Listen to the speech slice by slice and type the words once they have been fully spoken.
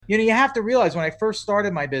you have to realize when I first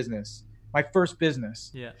started my first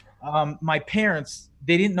business, Yeah. my parents,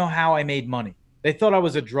 they didn't know how I made money. They thought I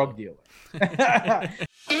was a drug dealer.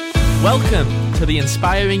 Welcome to the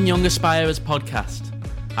Inspiring Young Aspirers podcast.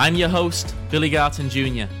 I'm your host, Billy Garton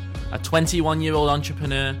Jr., a 21-year-old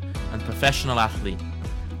entrepreneur and professional athlete.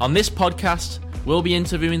 On this podcast, we'll be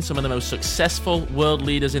interviewing some of the most successful world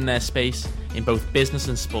leaders in their space in both business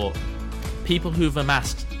and sport. People who've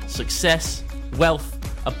amassed success, wealth,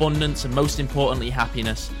 abundance, and most importantly,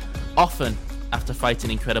 happiness, often after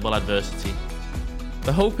fighting incredible adversity.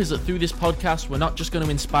 The hope is that through this podcast, we're not just going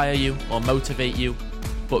to inspire you or motivate you,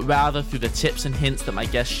 but rather through the tips and hints that my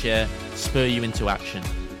guests share, spur you into action.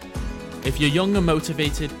 If you're young and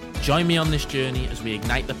motivated, join me on this journey as we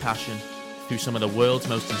ignite the passion through some of the world's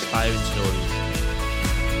most inspiring stories.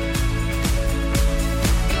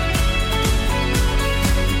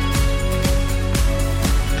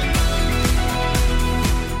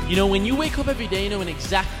 You know, when you wake up every day knowing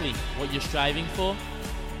exactly what you're striving for,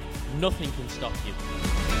 nothing can stop you.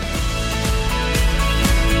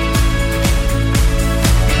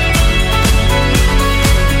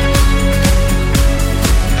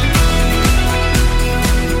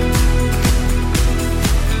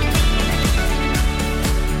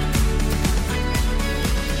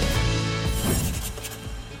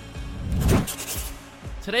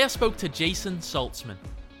 Today I spoke to Jason Saltzman.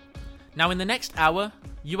 Now in the next hour,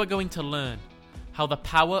 you are going to learn how the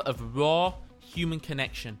power of raw human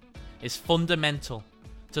connection is fundamental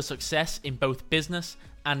to success in both business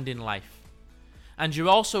and in life. And you're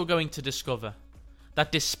also going to discover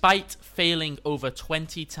that despite failing over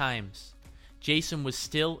 20 times, Jason was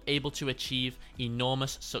still able to achieve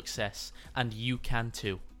enormous success, and you can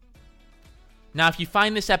too. Now, if you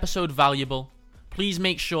find this episode valuable, please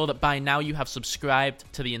make sure that by now you have subscribed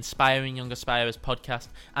to the Inspiring Young Aspirers podcast,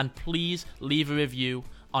 and please leave a review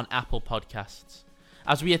on Apple Podcasts.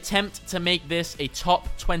 As we attempt to make this a top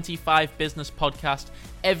 25 business podcast,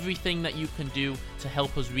 everything that you can do to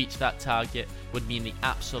help us reach that target would mean the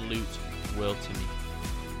absolute world to me.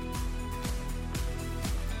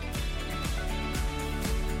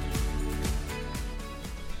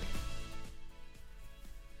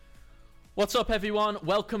 What's up, everyone?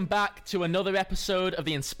 Welcome back to another episode of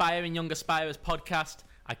the Inspiring Young Aspirers podcast.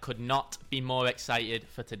 I could not be more excited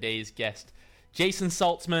for today's guest. Jason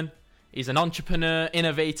Saltzman is an entrepreneur,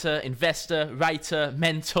 innovator, investor, writer,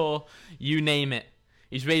 mentor, you name it.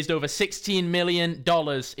 He's raised over $16 million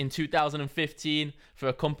in 2015 for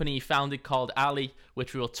a company he founded called Ali,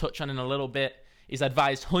 which we will touch on in a little bit. He's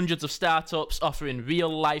advised hundreds of startups offering real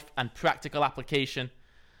life and practical application.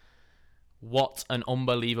 What an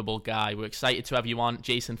unbelievable guy. We're excited to have you on.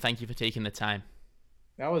 Jason, thank you for taking the time.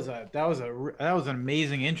 That was an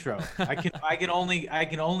amazing intro. I can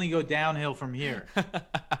only go downhill from here.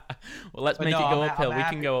 Well, let's make it go uphill. We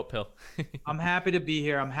can go uphill. I'm happy to be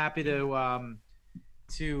here. I'm happy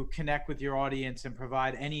to connect with your audience and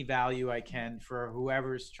provide any value I can for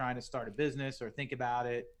whoever's trying to start a business or think about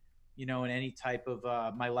it, in any type of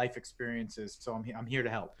my life experiences. So I'm here to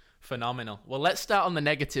help. Phenomenal. Well, let's start on the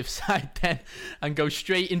negative side then and go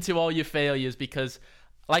straight into all your failures, because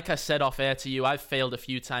like I said off air to you, I've failed a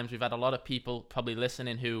few times. We've had a lot of people probably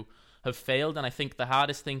listening who have failed, and I think the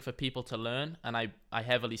hardest thing for people to learn, and I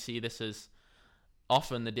heavily see this as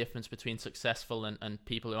often the difference between successful and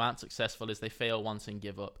people who aren't successful, is they fail once and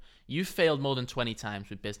give up. You've failed more than 20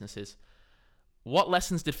 times with businesses. What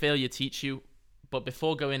lessons did failure teach you? But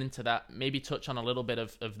before going into that, maybe touch on a little bit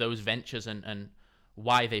of those ventures and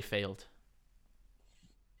why they failed.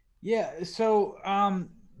 Yeah. So,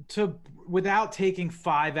 without taking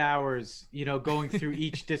 5 hours, going through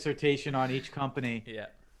each dissertation on each company. Yeah.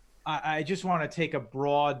 I just want to take a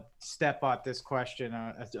broad step at this question,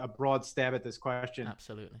 a broad stab at this question.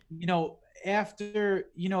 Absolutely. After,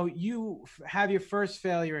 you have your first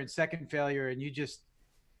failure and second failure, and you just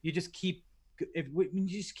keep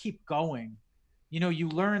going, you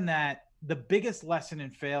learn that the biggest lesson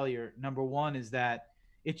in failure, number one, is that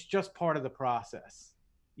it's just part of the process.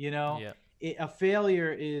 Yeah. A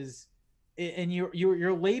failure is, and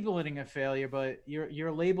you're labeling a failure, but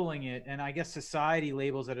you're labeling it, and I guess society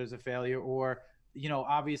labels it as a failure, or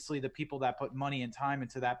obviously the people that put money and time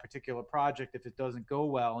into that particular project, if it doesn't go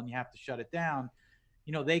well and you have to shut it down,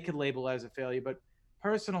 they could label it as a failure. But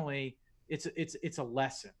personally, it's a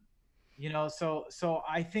lesson. So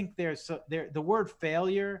I think the word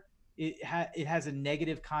failure, it has a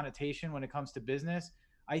negative connotation when it comes to business.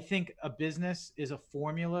 I think a business is a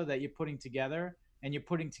formula that you're putting together, and you're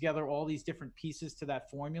putting together all these different pieces to that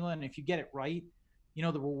formula. And if you get it right,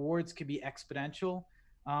 the rewards could be exponential.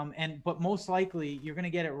 But most likely you're going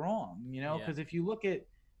to get it wrong, because if you look at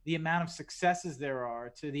the amount of successes there are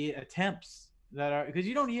to the attempts that are, because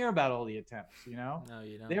you don't hear about all the attempts, you know. No,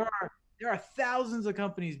 you don't. There are thousands of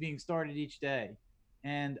companies being started each day,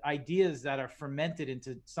 and ideas that are fermented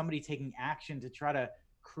into somebody taking action to try to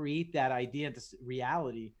create that idea into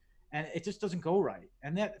reality, and it just doesn't go right,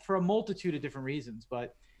 and that for a multitude of different reasons.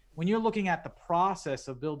 But when you're looking at the process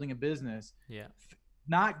of building a business, Yeah.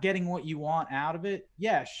 not getting what you want out of it,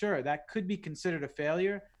 yeah, sure, that could be considered a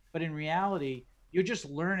failure. But in reality, you're just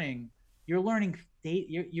learning. You're learning data.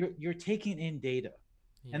 You're taking in data,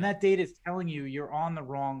 and Yeah. that data is telling you you're on the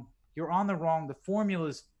wrong. You're on the wrong. The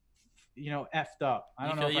formula's, effed up. I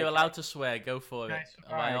don't know if You're allowed to swear. Go for can it. I swear?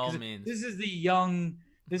 All By right, all 'cause means. this is the young.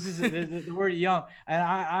 This is the word young,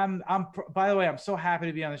 and By the way, I'm so happy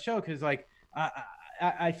to be on the show because like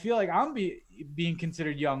I feel like being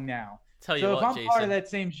considered young now. Tell you So if what, I'm part of Jason, that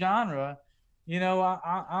same genre,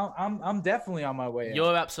 I'm definitely on my way out.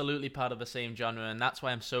 you're absolutely part of the same genre, and that's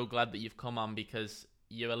why I'm so glad that you've come on, because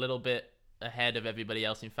you're a little bit ahead of everybody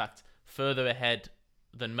else. In fact, further ahead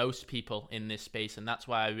than most people in this space, and that's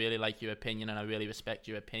why I really like your opinion and I really respect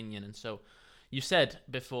your opinion. And so, you said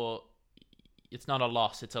before, it's not a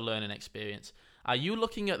loss, it's a learning experience. Are you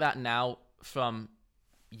looking at that now from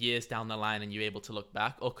years down the line and you're able to look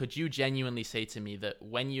back? Or could you genuinely say to me that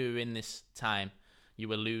when you were in this time, you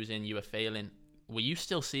were losing, you were failing, were you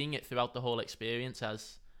still seeing it throughout the whole experience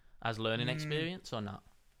as learning experience or not?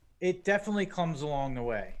 It definitely comes along the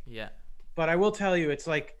way, Yeah. but I will tell you, it's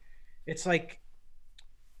like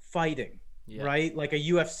fighting, Yeah. right? Like a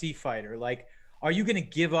UFC fighter. Like, are you going to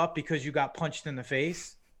give up because you got punched in the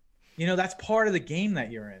face? That's part of the game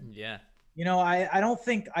that you're in. Yeah. I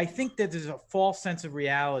think that there's a false sense of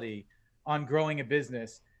reality on growing a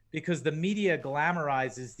business because the media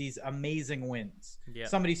glamorizes these amazing wins. Yeah.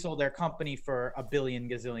 Somebody sold their company for a billion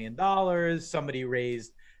gazillion dollars. Somebody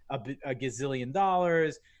raised a gazillion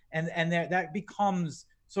dollars, and that becomes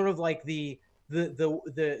sort of like the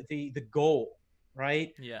goal,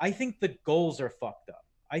 right? Yeah. I think the goals are fucked up.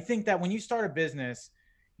 I think that when you start a business,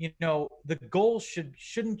 the goal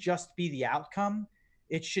shouldn't just be the outcome.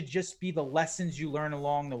 It should just be the lessons you learn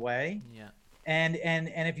along the way. Yeah. And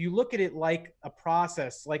if you look at it like a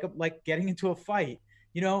process, like getting into a fight,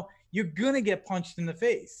 you're gonna get punched in the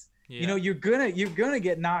face. Yeah. You're gonna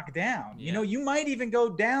get knocked down. Yeah. You might even go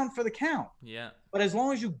down for the count. Yeah. But as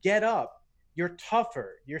long as you get up, you're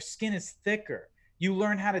tougher. Your skin is thicker. You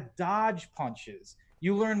learn how to dodge punches.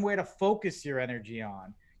 You learn where to focus your energy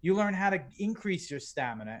on. You learn how to increase your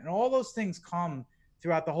stamina. And all those things come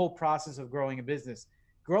throughout the whole process of growing a business.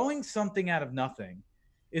 Growing something out of nothing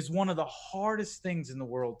is one of the hardest things in the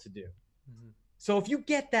world to do. Mm-hmm. So if you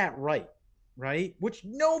get that right, which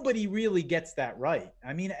nobody really gets that right.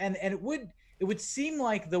 I mean, and it would seem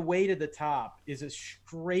like the way to the top is a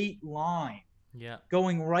straight line. Yeah.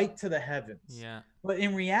 Going right to the heavens. Yeah. But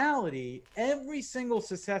in reality, every single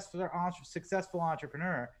successful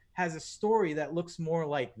entrepreneur has a story that looks more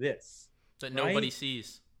like this. That nobody right?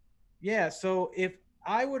 sees. Yeah. So if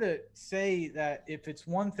I were to say that if it's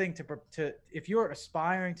one thing if you're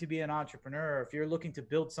aspiring to be an entrepreneur, if you're looking to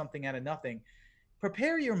build something out of nothing,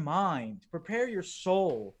 prepare your mind, prepare your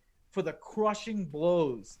soul for the crushing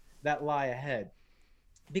blows that lie ahead.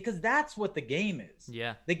 Because that's what the game is.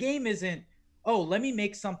 Yeah. The game isn't, oh, let me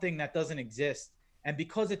make something that doesn't exist. And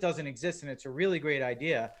because it doesn't exist and it's a really great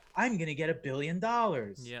idea, I'm going to get $1 billion.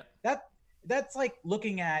 Yeah. That's like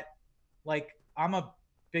looking at, like, I'm a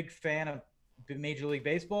big fan of Major League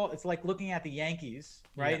Baseball. It's like looking at the Yankees,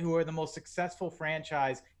 right? Yeah. Who are the most successful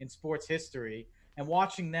franchise in sports history, and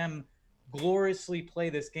watching them gloriously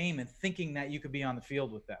play this game and thinking that you could be on the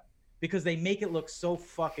field with them because they make it look so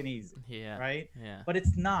fucking easy. Yeah. Right. Yeah. But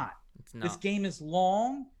it's not. It's not. This game is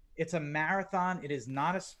long. It's a marathon. It is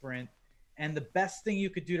not a sprint. And the best thing you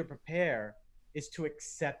could do to prepare is to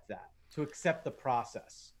accept the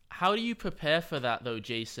process. How do you prepare for that, though,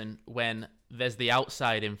 Jason, when there's the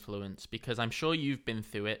outside influence? Because I'm sure you've been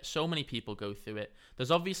through it. So many people go through it.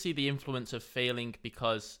 There's obviously the influence of failing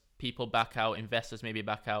because people back out, investors maybe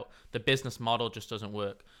back out. The business model just doesn't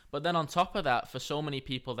work. But then on top of that, for so many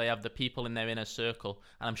people, they have the people in their inner circle.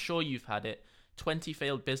 And I'm sure you've had it. 20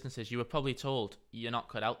 failed businesses, you were probably told you're not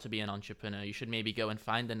cut out to be an entrepreneur. You should maybe go and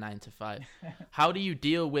find a 9-to-5. How do you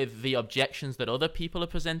deal with the objections that other people are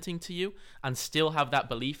presenting to you and still have that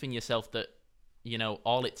belief in yourself that,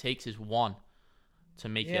 all it takes is one to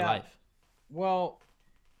make your life? Well,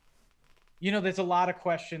 there's a lot of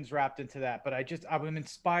questions wrapped into that, but I'm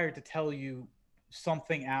inspired to tell you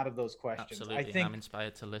something out of those questions. Absolutely. I'm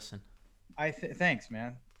inspired to listen. Thanks,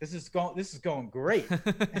 man. This is going great.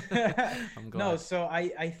 I'm glad. No, so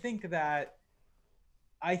I think that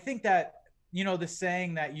the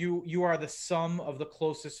saying that you are the sum of the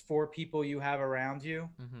closest four people you have around you.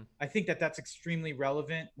 Mm-hmm. I think that that's extremely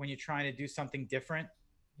relevant when you're trying to do something different,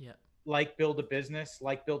 Yeah. like build a business,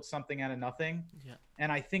 like build something out of nothing. Yeah.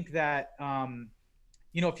 And I think that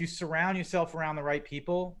if you surround yourself around the right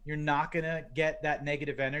people, you're not going to get that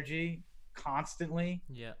negative energy constantly.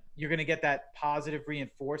 Yeah. You're going to get that positive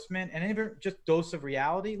reinforcement and even just dose of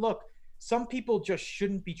reality. Look, some people just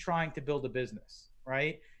shouldn't be trying to build a business,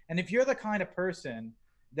 right? And if you're the kind of person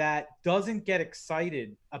that doesn't get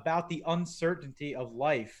excited about the uncertainty of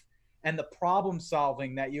life and the problem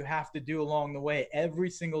solving that you have to do along the way every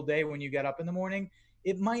single day when you get up in the morning,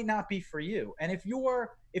 it might not be for you. And if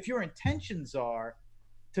your intentions are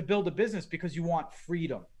to build a business because you want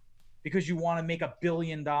freedom, because you want to make $1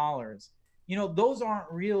 billion, those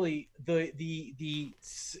aren't really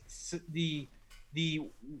the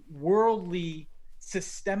worldly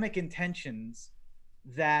systemic intentions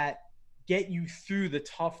that get you through the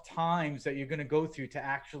tough times that you're going to go through to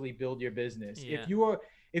actually build your business. Yeah.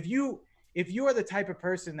 If you are the type of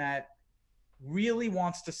person that really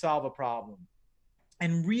wants to solve a problem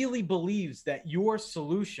and really believes that your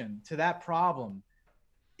solution to that problem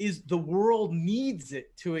is the world needs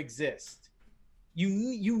it to exist.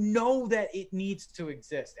 You know that it needs to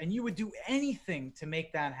exist, and you would do anything to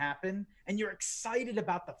make that happen, and you're excited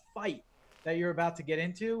about the fight that you're about to get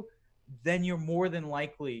into, then you're more than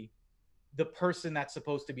likely the person that's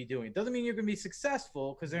supposed to be doing it. Doesn't mean you're going to be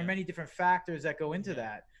successful, because there are many different factors that go into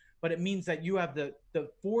that, but it means that you have the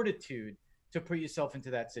fortitude to put yourself into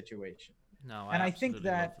that situation. No, And I absolutely think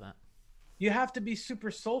that love that. you have to be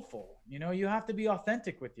super soulful. You have to be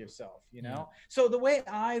authentic with yourself. So the way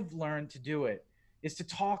I've learned to do it is to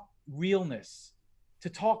talk realness, to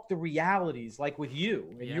talk the realities, like with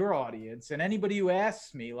you and your audience and anybody who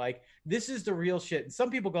asks me, like, this is the real shit. And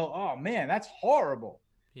some people go, oh man, that's horrible.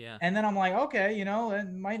 Yeah. And then I'm like, okay,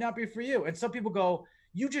 it might not be for you. And some people go,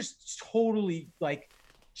 you just totally like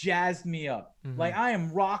jazzed me up. Mm-hmm. Like I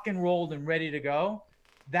am rock and rolled and ready to go.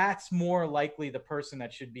 That's more likely the person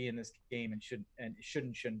that should be in this game and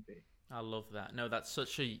shouldn't be. I love that. No, that's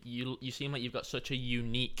such a you seem like you've got such a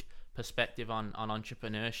unique perspective on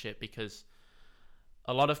entrepreneurship, because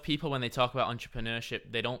a lot of people, when they talk about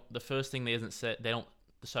entrepreneurship, the first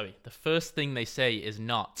thing they say is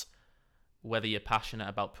not whether you're passionate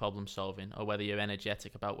about problem solving or whether you're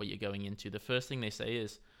energetic about what you're going into. The first thing they say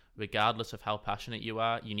is, regardless of how passionate you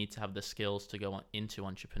are, you need to have the skills to go into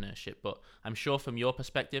entrepreneurship. But I'm sure from your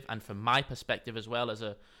perspective, and from my perspective as well, as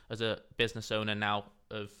a business owner now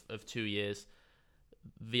of 2 years,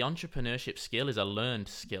 the entrepreneurship skill is a learned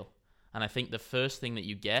skill. And I think the first thing that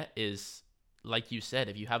you get is, like you said,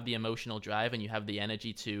 if you have the emotional drive and you have the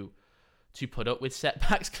energy to put up with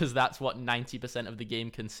setbacks, because that's what 90% of the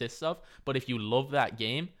game consists of. But if you love that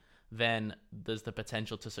game, then there's the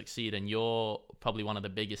potential to succeed, and you're probably one of the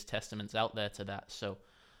biggest testaments out there to that. So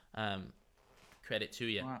credit to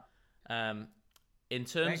you. Wow. In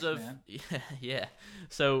terms Thanks, of man. yeah,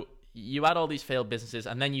 so you had all these failed businesses,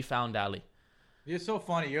 and then you found Ali. You're so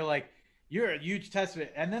funny. You're a huge testament.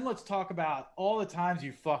 And then let's talk about all the times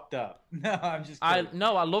you fucked up. No, I'm just kidding.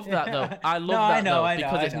 I love that though. I love No, that though, I know,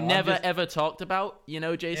 because it's never just- ever talked about,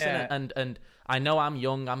 Jason. Yeah. And I know I'm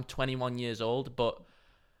young. I'm 21 years old, but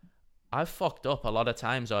I've fucked up a lot of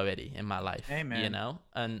times already in my life. Hey, man.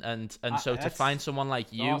 And so to find someone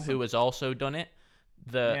like you awesome. who has also done it,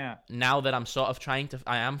 now that I'm sort of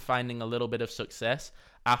I am finding a little bit of success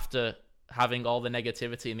after having all the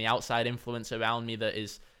negativity and the outside influence around me that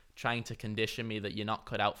is trying to condition me that you're not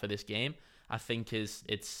cut out for this game. I think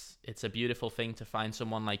it's a beautiful thing to find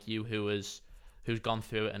someone like you who's gone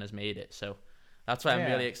through it and has made it. So that's why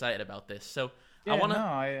I'm really excited about this. So Yeah, I want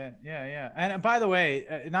to. yeah. And by the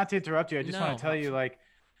way, not to interrupt you, I just want to tell you, like,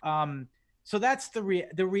 so that's the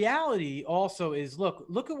reality. Also, is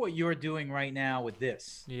look at what you're doing right now with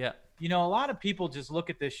this. Yeah. A lot of people just look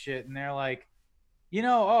at this shit and they're like,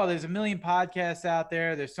 oh, there's a million podcasts out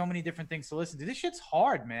there. There's so many different things to listen to. This shit's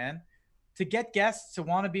hard, man. To get guests to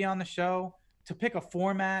want to be on the show, to pick a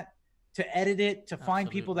format, to edit it, to find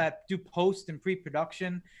people that do post and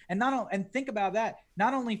pre-production, and think about that,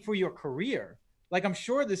 not only for your career. Like, I'm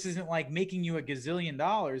sure this isn't like making you $1 gazillion,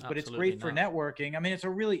 but it's great for networking. I mean, it's a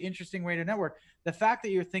really interesting way to network. The fact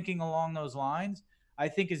that you're thinking along those lines, I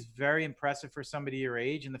think, is very impressive for somebody your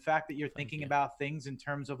age. And the fact that you're thinking about things in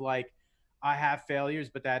terms of like, I have failures,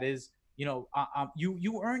 but that is,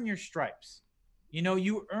 you earn your stripes.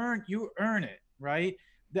 You earn it, right?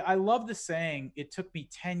 I love the saying, it took me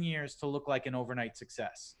 10 years to look like an overnight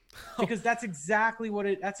success, because that's exactly what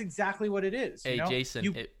it is. Hey,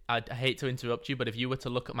 Jason, I hate to interrupt you, but if you were to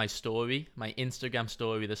look at my Instagram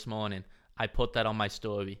story this morning, I put that on my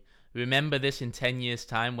story. Remember this in 10 years'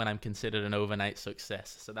 time when I'm considered an overnight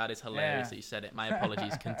success. So that is hilarious that you said it. My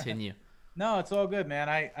apologies. Continue. No, it's all good, man.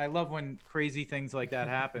 I love when crazy things like that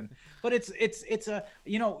happen. But it's a,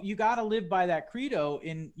 you know, you got to live by that credo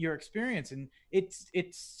in your experience, and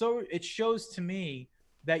it shows to me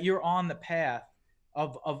that you're on the path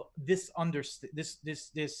of this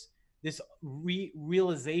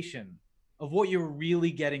realization of what you're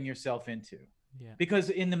really getting yourself into. Yeah. Because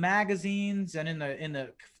in the magazines and in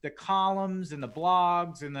the columns and the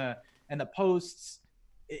blogs and the posts,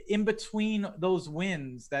 in between those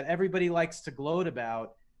wins that everybody likes to gloat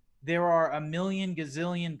about, there are a million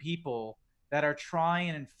gazillion people that are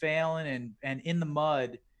trying and failing and in the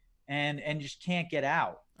mud and just can't get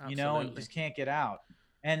out. Absolutely. You know, and just can't get out.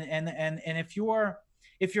 And if you're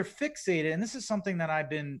fixated, and this is something that I've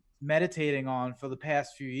been meditating on for the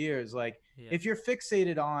past few years, like if you're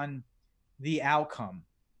fixated on the outcome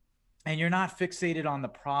and you're not fixated on the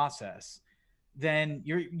process, then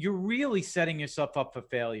you're really setting yourself up for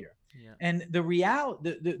failure. Yeah. And the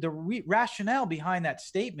rationale behind that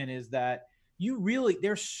statement is that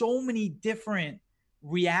there's so many different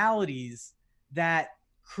realities that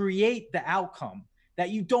create the outcome that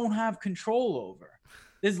you don't have control over.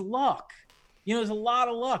 There's luck. You know, there's a lot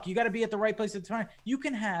of luck. You got to be at the right place at the time. You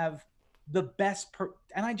can have the best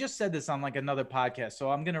and I just said this on like another podcast, so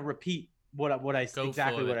I'm going to repeat what I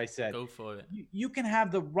said. Go for it. You can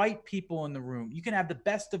have the right people in the room. You can have the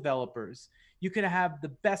best developers. You could have the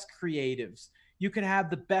best creatives. You could have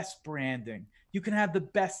the best branding. You can have the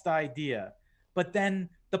best idea. But then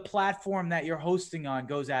the platform that you're hosting on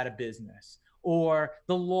goes out of business, or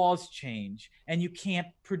the laws change and you can't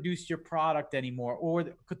produce your product anymore, or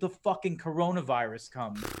the fucking coronavirus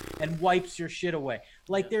comes and wipes your shit away.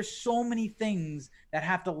 Like, there's so many things that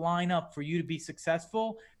have to line up for you to be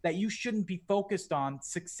successful that you shouldn't be focused on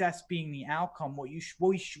success being the outcome. What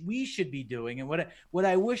we should be doing, and what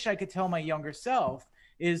I wish I could tell my younger self,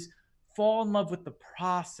 is fall in love with the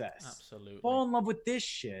process. Absolutely. Fall in love with this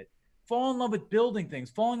shit. Fall in love with building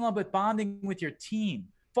things. Fall in love with bonding with your team.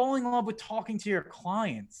 Falling in love with talking to your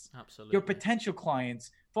clients, absolutely, your potential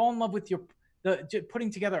clients. Fall in love with putting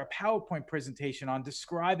together a PowerPoint presentation on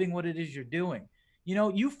describing what it is you're doing. You know,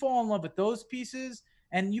 you fall in love with those pieces,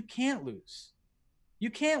 and you can't lose. You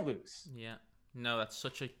can't lose. Yeah, no, that's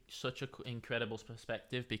such a incredible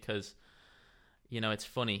perspective, because, you know, it's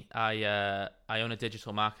funny. I own a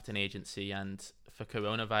digital marketing agency, and for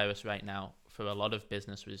coronavirus right now, for a lot of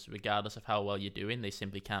businesses, regardless of how well you're doing, they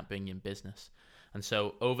simply can't bring in business. And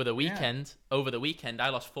so over the weekend, I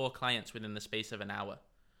lost 4 clients within the space of an hour.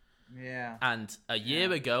 Yeah. And a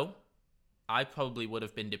year ago, I probably would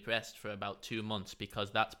have been depressed for about 2 months,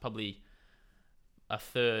 because that's probably a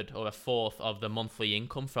third or a fourth of the monthly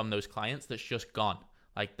income from those clients that's just gone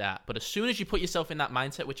like that. But as soon as you put yourself in that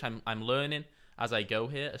mindset, which I'm learning as I go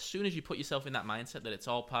here, as soon as you put yourself in that mindset that it's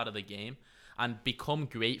all part of the game and become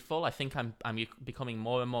grateful, I think I'm becoming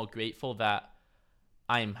more and more grateful that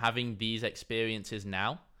I'm having these experiences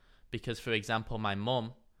now, because, for example, my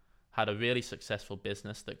mum had a really successful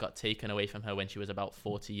business that got taken away from her when she was about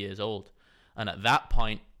 40 years old. And at that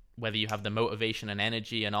point, whether you have the motivation and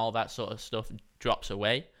energy and all that sort of stuff drops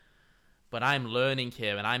away. But I'm learning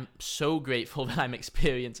here, and I'm so grateful that I'm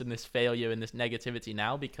experiencing this failure and this negativity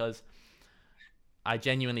now, because I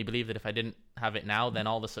genuinely believe that if I didn't have it now, then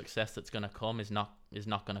all the success that's going to come is not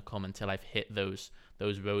going to come until I've hit those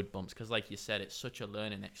road bumps. Because, like you said, it's such a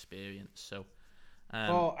learning experience. So,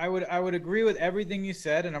 well, I would agree with everything you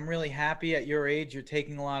said, and I'm really happy at your age you're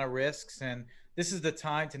taking a lot of risks, and this is the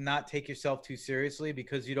time to not take yourself too seriously,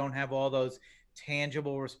 because you don't have all those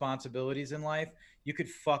tangible responsibilities in life. You could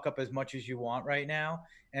fuck up as much as you want right now,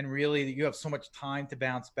 and really you have so much time to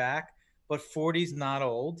bounce back. But 40's not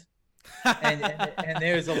old. and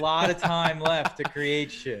there's a lot of time left to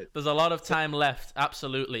create shit. There's a lot of time left,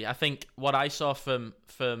 absolutely. I think what I saw from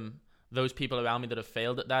those people around me that have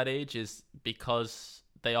failed at that age is, because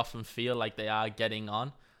they often feel like they are getting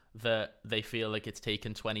on, that they feel like it's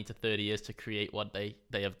taken 20 to 30 years to create what they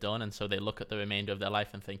have done, and so they look at the remainder of their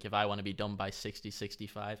life and think, if I want to be done by 60,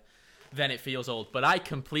 65, then it feels old. But I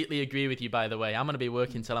completely agree with you, by the way. I'm going to be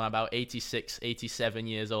working till I'm about 86, 87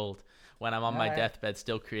 years old, when I'm on my deathbed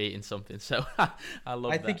still creating something. So I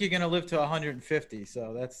love that. I think you're going to live to 150.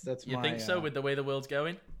 So that's you think so, with the way the world's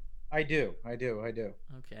going? I do.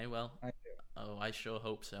 Okay, well, I do. Oh, I sure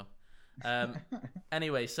hope so.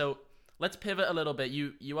 Anyway, so let's pivot a little bit.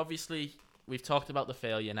 You obviously, we've talked about the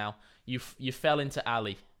failure now. You fell into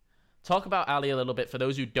Ali. Talk about Ali a little bit for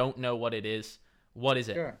those who don't know what it is. What is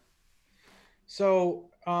it? Sure.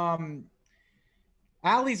 So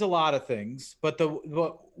Alley's a lot of things, but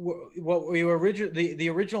what we were the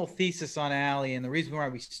original thesis on Alley and the reason why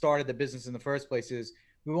we started the business in the first place is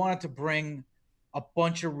we wanted to bring a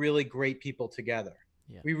bunch of really great people together.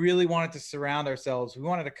 Yeah. We really wanted to surround ourselves. We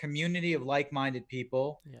wanted a community of like-minded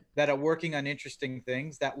people Yeah. that are working on interesting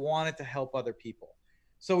things that wanted to help other people.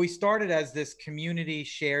 So we started as this community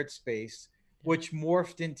shared space, which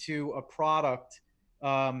morphed into a product,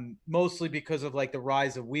 mostly because of like the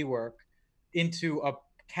rise of WeWork, into a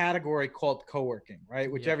category called co-working,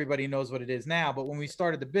 right? Which Yeah. everybody knows what it is now. But when we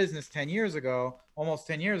started the business 10 years ago, almost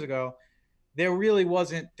 10 years ago, there really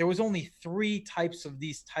wasn't, there was only three types of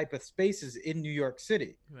these type of spaces in New York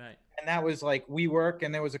City. Right. And that was like WeWork,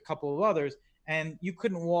 and there was a couple of others. And you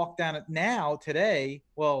couldn't walk down it now, today,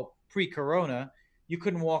 well, pre-corona, you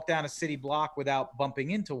couldn't walk down a city block without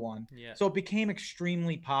bumping into one. Yeah. So it became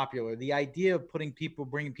extremely popular. The idea of bringing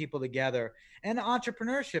people together and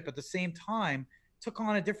entrepreneurship at the same time took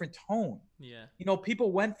on a different tone. Yeah. You know,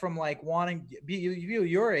 people went from like wanting,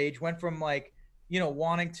 your age went from like, you know,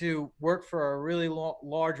 wanting to work for a really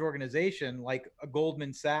large organization like a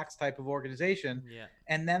Goldman Sachs type of organization, Yeah.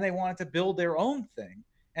 and then they wanted to build their own thing.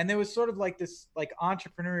 And there was sort of like this like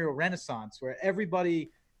entrepreneurial renaissance where everybody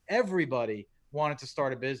wanted to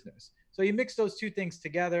start a business. So you mix those two things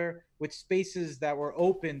together with spaces that were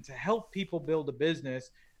open to help people build a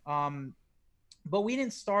business. But we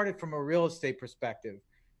didn't start it from a real estate perspective.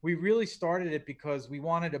 We really started it because we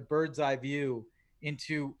wanted a bird's eye view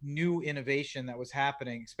into new innovation that was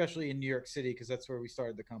happening, especially in New York City, because that's where we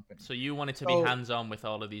started the company. So you wanted to be So hands-on with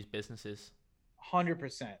all of these businesses.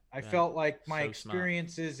 100%. I Yeah. felt like my So smart.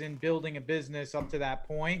 experiences in building a business up to that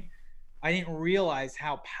point, I didn't realize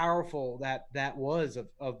how powerful that was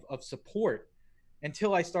of support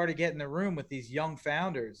until I started getting in the room with these young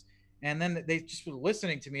founders. And then they just were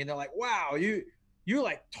listening to me and they're like, wow, you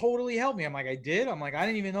like totally helped me. I'm like, I did? I'm like, I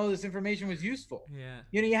didn't even know this information was useful. Yeah.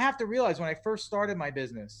 You know, you have to realize when I first started my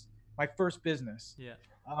first business, Yeah.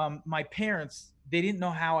 my parents, they didn't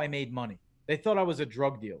know how I made money. They thought I was a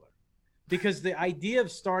drug dealer because the idea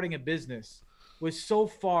of starting a business was so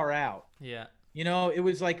far out. Yeah. You know, it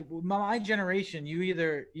was like my generation, you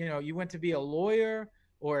either, you know, you went to be a lawyer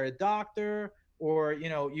or a doctor, or, you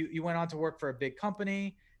know, you went on to work for a big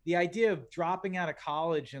company. The idea of dropping out of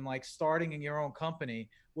college and like starting in your own company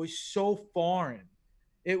was so foreign.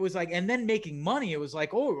 It was like, and then making money, it was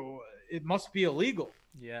like, oh, it must be illegal.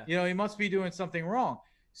 Yeah. You know, he must be doing something wrong.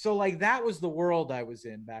 So like that was the world I was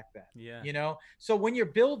in back then. Yeah. You know, so when you're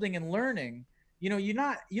building and learning, you know, you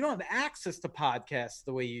don't have access to podcasts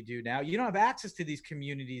the way you do now. You don't have access to these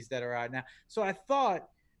communities that are out now. So I thought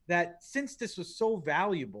that since this was so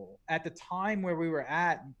valuable at the time where we were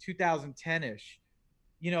at in 2010ish,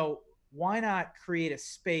 you know, why not create a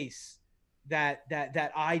space that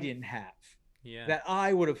I didn't have, Yeah. that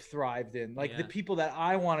I would have thrived in, like the Yeah. people that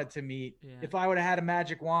I wanted to meet Yeah. if I would have had a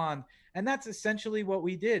magic wand. And that's essentially what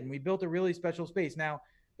we did. And we built a really special space. Now,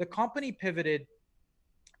 the company pivoted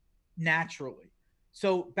naturally.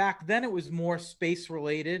 So back then it was more space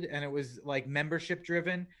related and it was like membership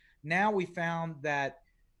driven. Now we found that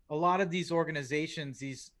a lot of these organizations,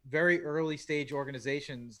 these very early stage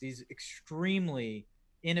organizations, these extremely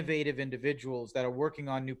innovative individuals that are working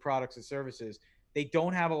on new products and services, they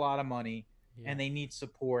don't have a lot of money Yeah. and they need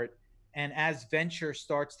support. And as venture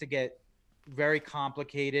starts to get very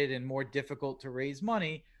complicated and more difficult to raise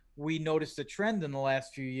money, we noticed a trend in the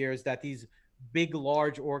last few years that these big,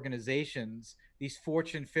 large organizations, these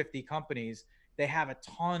Fortune 50 companies, they have a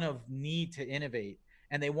ton of need to innovate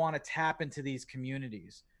and they want to tap into these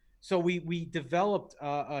communities. So we developed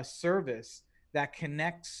a service that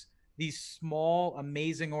connects these small,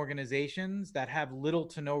 amazing organizations that have little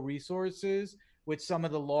to no resources with some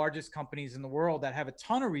of the largest companies in the world that have a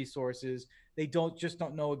ton of resources. They don't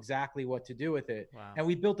know exactly what to do with it. Wow. And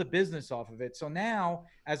we built a business off of it. So now,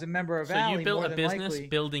 as a member of So Alley, you built more a than business likely,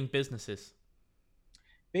 building businesses.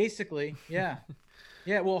 basically, yeah.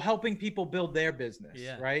 Yeah, well, helping people build their business,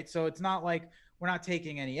 Yeah. right? So it's not like we're not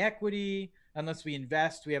taking any equity unless we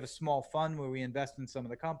invest. We have a small fund where we invest in some of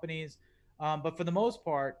the companies. But for the most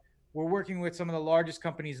part, we're working with some of the largest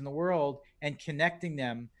companies in the world and connecting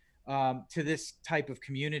them to this type of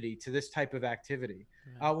community, to this type of activity.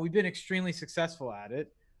 Right. We've been extremely successful at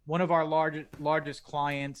it. One of our largest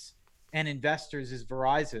clients and investors is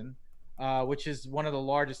Verizon, which is one of the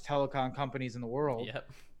largest telecom companies in the world. Yep.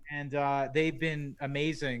 And they've been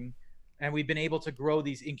amazing, and we've been able to grow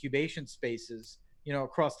these incubation spaces, you know,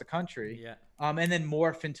 across the country. Yeah. And then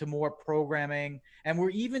morph into more programming, and we're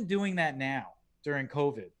even doing that now during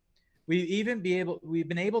COVID. We've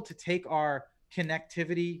been able to take our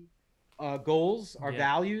connectivity goals, our Yeah.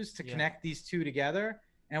 values to Yeah. connect these two together,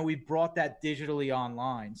 and we brought that digitally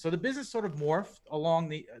online. So the business sort of morphed along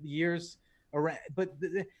the years around. But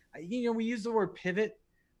we use the word pivot,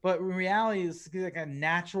 but in reality, it's like a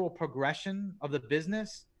natural progression of the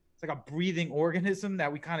business. It's like a breathing organism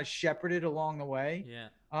that we kind of shepherded along the way. Yeah.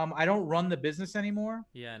 I don't run the business anymore,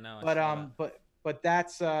 Yeah. No, I but saw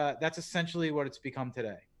that. that's essentially what it's become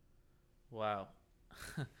today. Wow.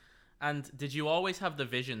 And did you always have the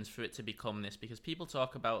visions for it to become this? Because people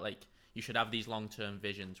talk about like you should have these long-term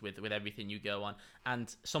visions with everything you go on,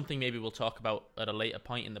 and something maybe we'll talk about at a later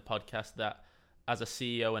point in the podcast, that as a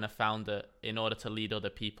CEO and a founder, in order to lead other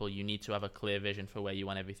people, you need to have a clear vision for where you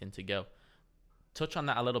want everything to go. Touch on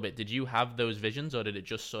that a little bit. Did you have those visions, or did it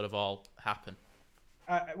just sort of all happen?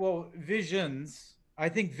 Well, visions. I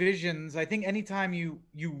think visions. I think anytime you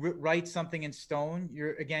write something in stone,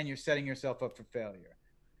 you're setting yourself up for failure.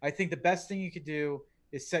 I think the best thing you could do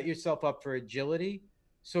is set yourself up for agility,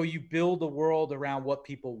 so you build a world around what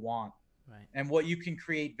people want Right. and what you can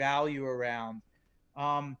create value around.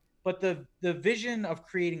 But the vision of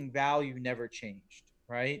creating value never changed.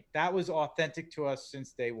 Right? That was authentic to us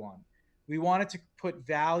since day one. We wanted to put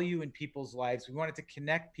value in people's lives. We wanted to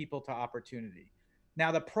connect people to opportunity.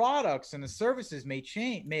 Now the products and the services may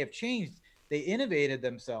have changed. They innovated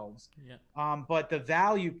themselves, Yeah. but the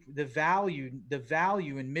value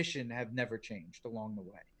and mission have never changed along the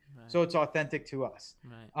way. Right. So it's authentic to us.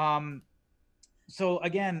 Right. So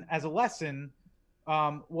again, as a lesson,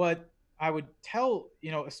 what I would tell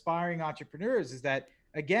aspiring entrepreneurs is that,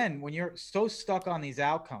 again, when you're so stuck on these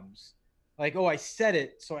outcomes, like, oh, I said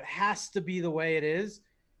it, so it has to be the way it is.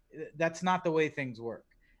 That's not the way things work.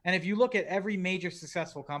 And if you look at every major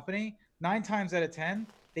successful company, 9 times out of 10,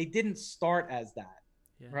 they didn't start as that,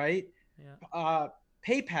 Yeah. right? Yeah.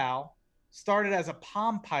 PayPal started as a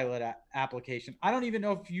Palm Pilot application. I don't even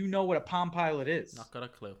know if you know what a Palm Pilot is. Not got a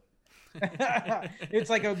clue. It's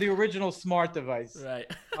like the original smart device.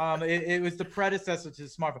 Right. It was the predecessor to the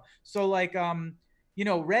smartphone. So like,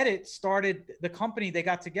 Reddit started the company. They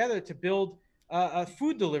got together to build a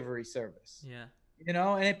food delivery service. Yeah.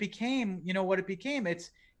 And it became, what it became. It's,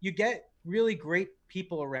 you get really great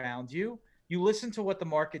people around you. You listen to what the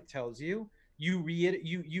market tells you. You read,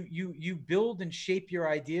 you build and shape your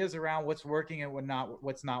ideas around what's working and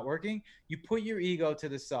what's not working. You put your ego to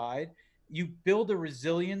the side. You build a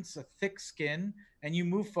resilience, a thick skin, and you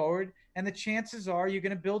move forward. And the chances are you're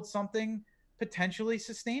going to build something potentially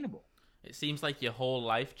sustainable. It seems like your whole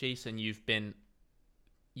life, Jason,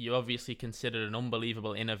 you're obviously considered an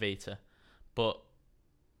unbelievable innovator, but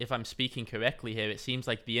if I'm speaking correctly here, it seems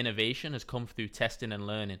like the innovation has come through testing and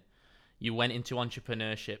learning. You went into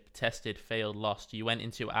entrepreneurship, tested, failed, lost. You went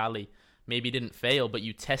into Ali, maybe didn't fail, but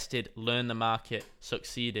you tested, learned the market,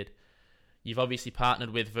 succeeded. You've obviously partnered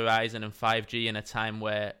with Verizon and 5G in a time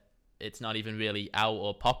where it's not even really out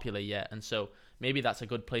or popular yet. And so maybe that's a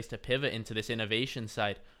good place to pivot into this innovation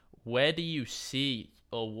side. Where do you see,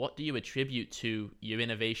 or what do you attribute to your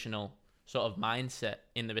innovational sort of mindset,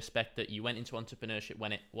 in the respect that you went into entrepreneurship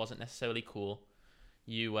when it wasn't necessarily cool?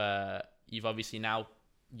 You've obviously now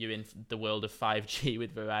you're in the world of 5G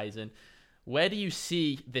with Verizon. Where do you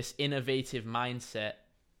see this innovative mindset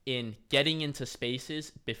in getting into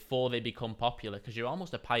spaces before they become popular? Because you're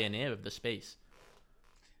almost a pioneer of the space.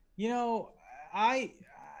 Maybe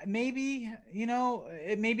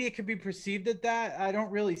it could be perceived at that. I don't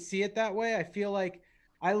really see it that way. I feel like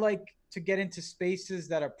I like to get into spaces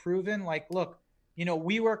that are proven. Like, look,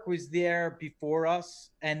 WeWork was there before us,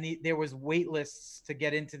 and there was wait lists to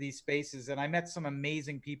get into these spaces, and I met some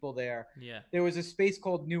amazing people there. Yeah. There was a space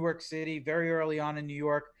called Newark City very early on in New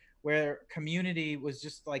York, where community was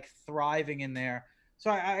just like thriving in there.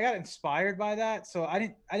 So I got inspired by that. So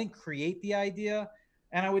I didn't create the idea.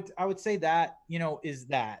 And I would say that, is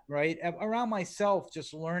that right around myself,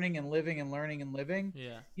 just learning and living and learning and living.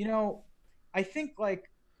 Yeah. I think,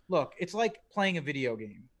 like, look, it's like playing a video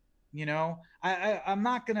game. I'm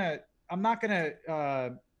not gonna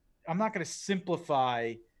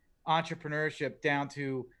simplify entrepreneurship down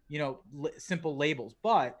to simple labels,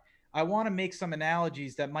 but I want to make some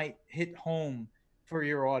analogies that might hit home for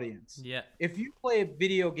your audience. Yeah. If you play a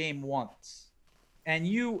video game once and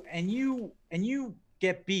you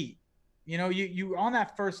get beat, you on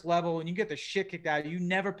that first level and you get the shit kicked out of you,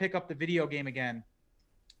 never pick up the video game again.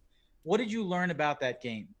 What did you learn about that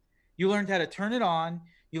game? You learned how to turn it on,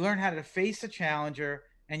 you learned how to face a challenger,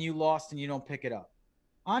 and you lost and you don't pick it up.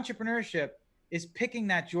 Entrepreneurship is picking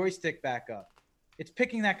that joystick back up. It's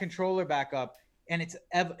picking that controller back up, and it's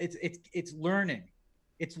learning.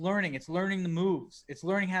 It's learning the moves, it's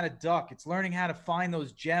learning how to duck, it's learning how to find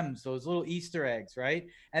those gems, those little Easter eggs, right?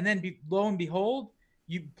 And then lo and behold,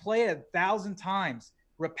 you play it 1,000 times,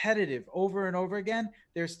 repetitive, over and over again.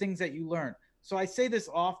 There's things that you learn. So I say this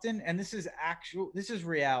often, and this is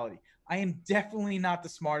reality. I am definitely not the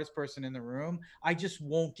smartest person in the room. I just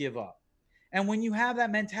won't give up. And when you have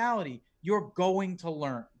that mentality, you're going to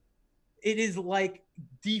learn. It is like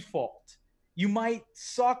default. You might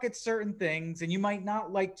suck at certain things and you might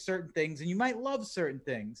not like certain things and you might love certain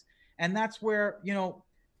things. And that's where,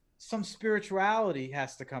 some spirituality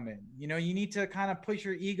has to come in. You need to kind of push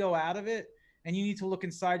your ego out of it, and you need to look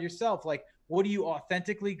inside yourself. Like, what are you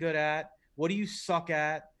authentically good at? What do you suck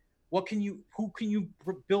at? Who can you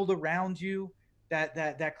build around you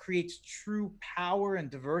that creates true power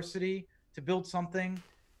and diversity to build something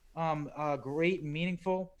great and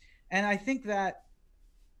meaningful? And I think that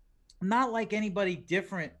I'm not like anybody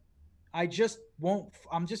different. I just won't.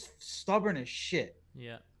 I'm just stubborn as shit.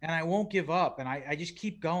 Yeah. And I won't give up. And I just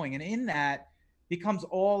keep going. And in that becomes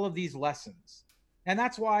all of these lessons. And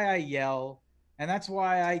that's why I yell. And that's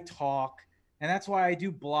why I talk. And that's why I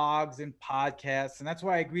do blogs and podcasts. And that's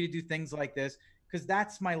why I agree to do things like this, because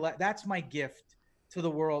that's my gift to the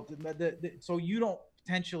world. So you don't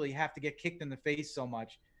potentially have to get kicked in the face so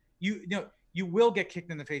much. You will get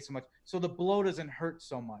kicked in the face so much, so the blow doesn't hurt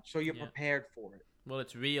so much, so you're prepared for it. Well,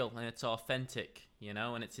 it's real and it's authentic,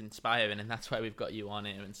 and it's inspiring, and that's why we've got you on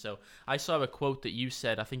here. And so I saw a quote that you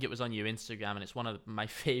said, I think it was on your Instagram, and it's one of my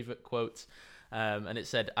favorite quotes. And it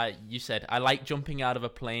said, you said, "I like jumping out of a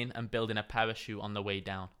plane and building a parachute on the way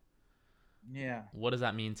down." Yeah. What does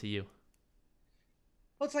that mean to you?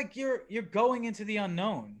 Well, it's like you're going into the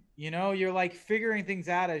unknown. You're like figuring things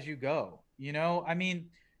out as you go. I mean,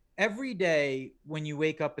 every day when you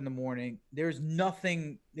wake up in the morning, there's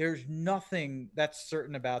nothing that's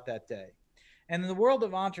certain about that day. And in the world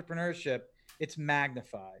of entrepreneurship, it's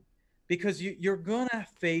magnified because you're gonna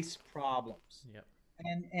face problems. Yep.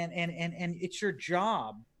 And it's your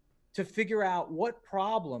job to figure out what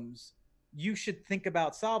problems you should think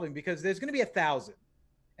about solving, because there's going to be 1,000,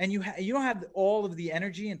 and you don't have all of the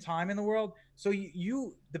energy and time in the world. So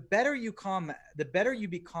the better you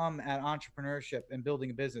become at entrepreneurship and building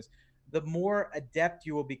a business, the more adept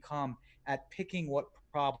you will become at picking what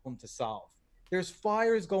problem to solve. There's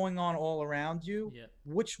fires going on all around you. Yep.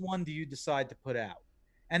 Which one do you decide to put out?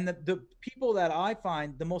 And the people that I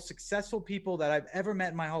find, the most successful people that I've ever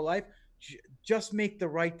met in my whole life, just make the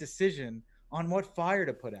right decision on what fire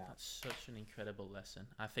to put out. That's such an incredible lesson.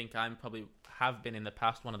 I think I'm probably have been in the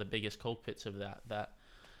past one of the biggest culprits of that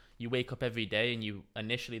you wake up every day and you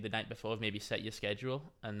initially the night before have maybe set your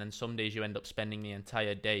schedule, and then some days you end up spending the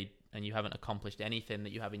entire day and you haven't accomplished anything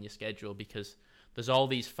that you have in your schedule, because there's all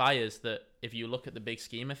these fires that, if you look at the big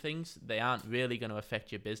scheme of things, they aren't really going to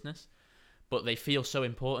affect your business, but they feel so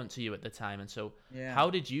important to you at the time. And so how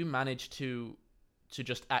did you manage to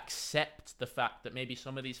just accept the fact that maybe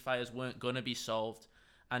some of these fires weren't going to be solved,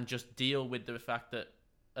 and just deal with the fact that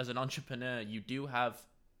as an entrepreneur, you do have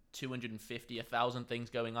 250, 1,000 things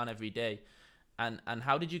going on every day? And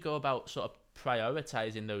how did you go about sort of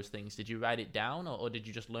prioritizing those things? Did you write it down, or did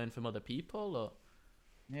you just learn from other people? Or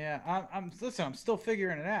I'm still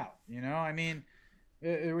figuring it out. I mean,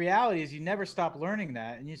 the reality is you never stop learning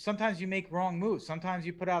that, and sometimes you make wrong moves. Sometimes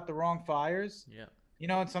you put out the wrong fires. Yeah.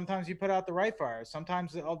 And sometimes you put out the right fires.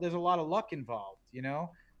 Sometimes there's a lot of luck involved.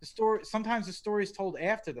 Sometimes the story is told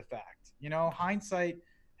after the fact. Hindsight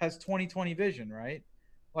has 20/20 vision, right?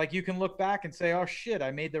 Like, you can look back and say, "Oh shit, I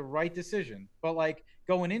made the right decision." But like,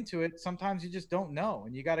 going into it, sometimes you just don't know,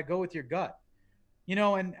 and you got to go with your gut.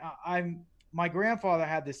 And my grandfather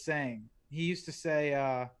had this saying. He used to say,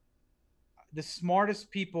 the smart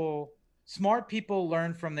people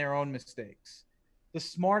learn from their own mistakes. The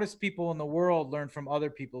smartest people in the world learn from other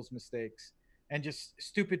people's mistakes, and just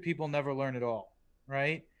stupid people never learn at all.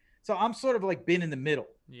 Right. So I'm sort of like been in the middle.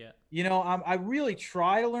 Yeah. I really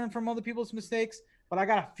try to learn from other people's mistakes, but I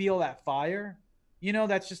got to feel that fire.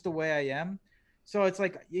 That's just the way I am. So it's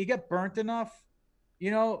like, you get burnt enough,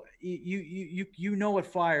 you know what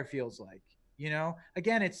fire feels like.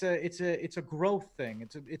 Again, it's a growth thing.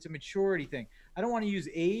 It's a maturity thing. I don't want to use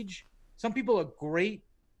age. Some people are great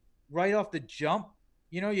right off the jump.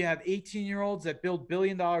 You have 18-year-olds that build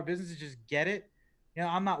billion-dollar businesses, just get it.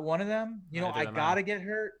 I'm not one of them. I gotta get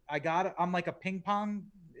hurt. I'm like a ping pong,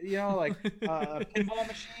 like a pinball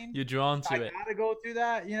machine. You're drawn to it. I gotta go through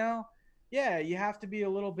that. Yeah, you have to be a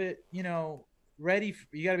little bit, ready.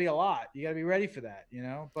 You gotta be a lot. You gotta be ready for that.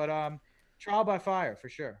 But trial by fire for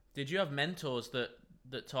sure. Did you have mentors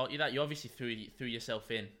that taught you that? You obviously threw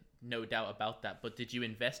yourself in, no doubt about that. But did you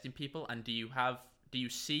invest in people, and do you have do you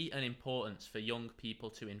see an importance for young people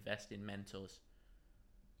to invest in mentors?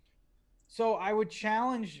 So I would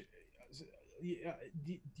challenge uh,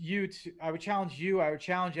 you to. I would challenge you. I would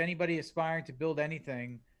challenge anybody aspiring to build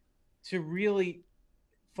anything to really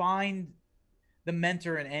find the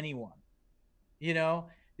mentor in anyone. You know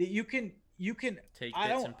that you can. Take I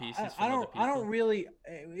bits don't. and pieces from other I don't people. really.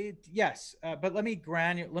 Yes, but let me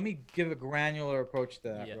give a granular approach to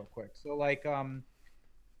that Yeah, real quick. So like um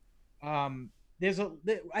there's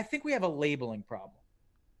I think we have a labeling problem.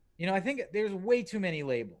 I think there's way too many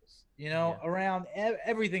labels, yeah, around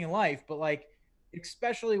everything in life, but like,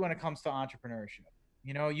 especially when it comes to entrepreneurship.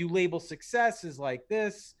 You label success as like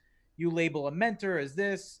this, you label a mentor as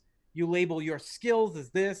this, you label your skills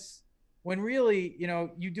as this, when really,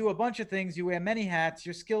 you do a bunch of things, you wear many hats,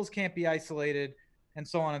 your skills can't be isolated, and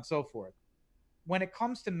so on and so forth. When it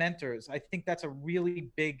comes to mentors, I think that's a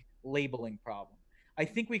really big labeling problem. I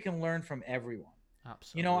think we can learn from everyone. I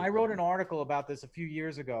absolutely. wrote an article about this a few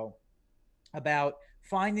years ago about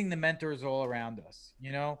finding the mentors all around us.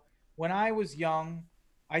 When I was young,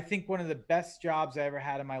 I think one of the best jobs I ever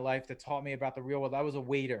had in my life that taught me about the real world, I was a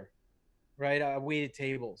waiter, right? I waited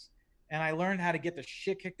tables. And I learned how to get the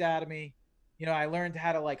shit kicked out of me. I learned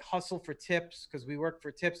how to like hustle for tips because we worked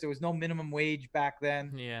for tips. There was no minimum wage back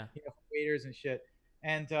then, Yeah, for waiters and shit.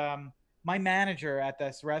 And my manager at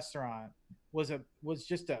this restaurant was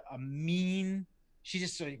just a mean. She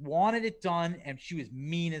just like, wanted it done, and she was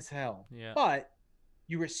mean as hell. yeah, But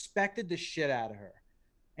you respected the shit out of her,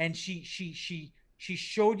 and she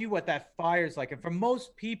showed you what that fire's like. And for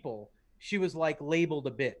most people, she was like labeled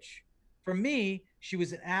a bitch. For me, she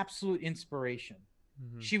was an absolute inspiration.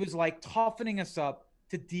 hmm, She was like toughening us up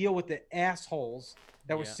to deal with the assholes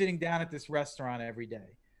that were yeah, sitting down at this restaurant every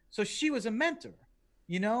day. So she was a mentor,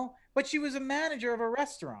 but she was a manager of a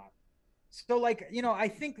restaurant. So like, I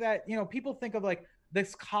think that, people think of like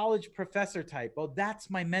this college professor type. Well, that's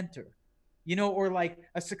my mentor. Or like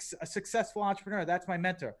a successful entrepreneur, that's my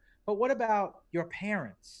mentor. But what about your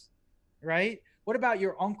parents? Right? What about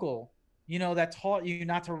your uncle, that taught you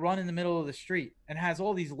not to run in the middle of the street and has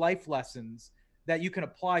all these life lessons that you can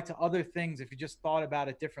apply to other things if you just thought about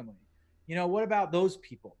it differently? What about those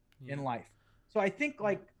people yeah, in life? So I think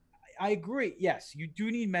like I agree. Yes, you do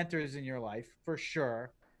need mentors in your life for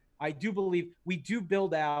sure. I do believe we do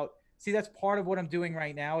build out. See, that's part of what I'm doing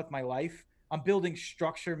right now with my life. I'm building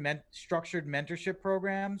structured mentorship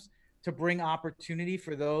programs to bring opportunity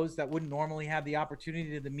for those that wouldn't normally have the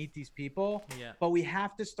opportunity to meet these people. yeah. But we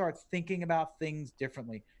have to start thinking about things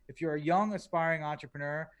differently. If you're a young aspiring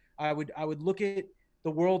entrepreneur, I would look at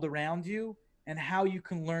the world around you and how you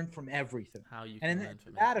can learn from everything. How you And can in learn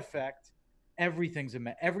from that everything. effect,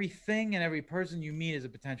 everything and every person you meet is a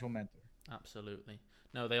potential mentor. Absolutely.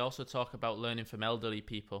 No, they also talk about learning from elderly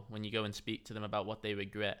people when you go and speak to them about what they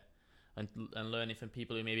regret, and learning from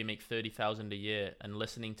people who maybe make 30,000 a year and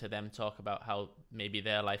listening to them talk about how maybe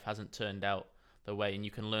their life hasn't turned out the way, and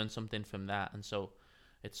you can learn something from that. And so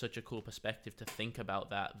it's such a cool perspective to think about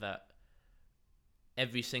that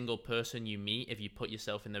every single person you meet, if you put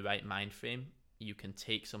yourself in the right mind frame, you can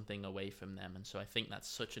take something away from them. And so I think that's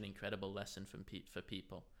such an incredible lesson for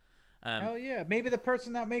people. Um, Hell yeah. Maybe the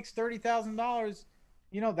person that makes $30,000,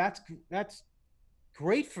 that's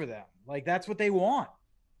great for them. Like that's what they want.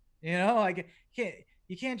 Like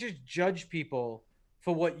you can't just judge people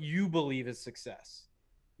for what you believe is success.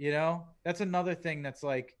 That's another thing that's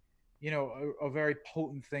like, a very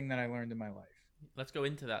potent thing that I learned in my life. let's go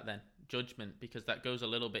into that then, judgment, because that goes a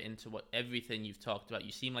little bit into what everything you've talked about.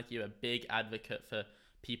 You seem like you're a big advocate for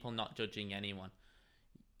people not judging anyone.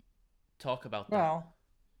 Talk about that. Well,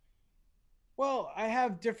 well, I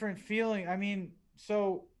have different feeling. I mean,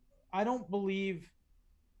 so I don't believe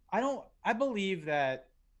I believe that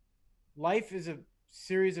life is a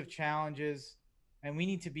series of challenges, and we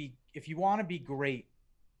need to be, if you want to be great,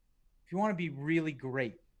 if you want to be really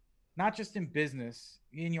great, not just in business,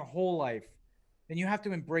 in your whole life, then you have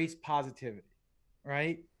to embrace positivity,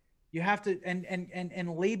 right? You have to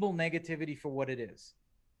and label negativity for what it is.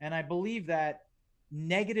 And I believe that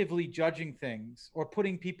negatively judging things or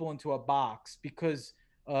putting people into a box because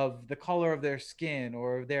of the color of their skin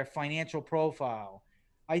or their financial profile,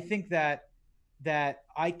 I think that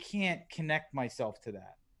I can't connect myself to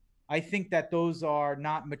that. I think that those are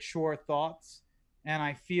not mature thoughts, and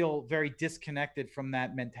I feel very disconnected from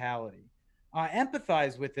that mentality. I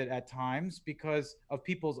empathize with it at times because of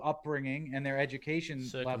people's upbringing and their education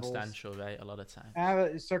levels, Circumstantial, right? A lot of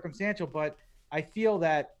times. circumstantial, but I feel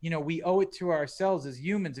that we owe it to ourselves as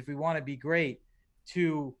humans, if we want to be great,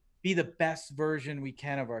 to be the best version we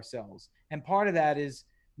can of ourselves. And part of that is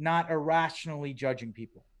not irrationally judging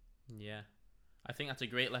people. Yeah. I think that's a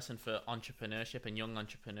great lesson for entrepreneurship and young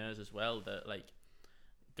entrepreneurs as well. That like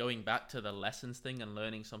going back to the lessons thing and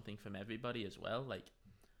learning something from everybody as well. Like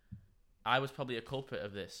I was probably a culprit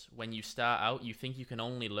of this. When you start out, you think you can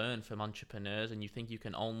only learn from entrepreneurs and you think you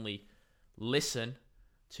can only listen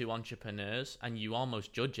to entrepreneurs and you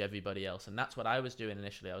almost judge everybody else. And that's what I was doing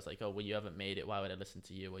initially. I was like, oh, well, you haven't made it. Why would I listen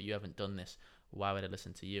to you? Or you haven't done this. Why would I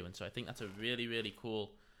listen to you? And so I think that's a really, really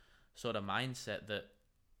cool sort of mindset, that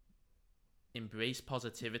embrace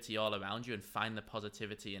positivity all around you and find the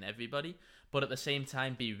positivity in everybody, but at the same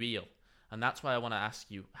time, be real. And that's why I want to ask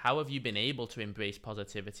you, how have you been able to embrace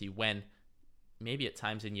positivity when maybe at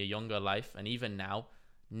times in your younger life and even now,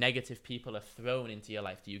 negative people are thrown into your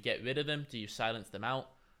life? Do you get rid of them? Do you silence them out?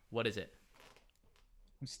 What is it?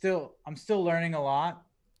 I'm still learning a lot,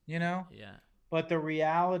 you know, Yeah. but the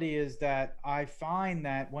reality is that I find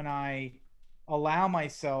that when I allow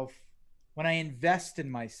myself, when I invest in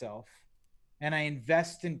myself, and I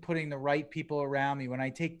invest in putting the right people around me, when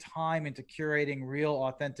I take time into curating real,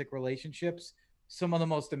 authentic relationships, some of the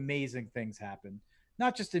most amazing things happen,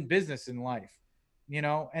 not just in business, in life, you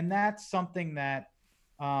know, and that's something that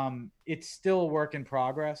it's still a work in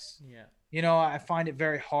progress. Yeah. You know, I find it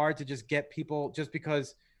very hard to just get people just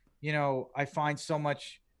because, you know, I find so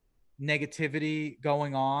much negativity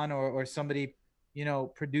going on, or somebody, you know,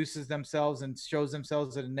 produces themselves and shows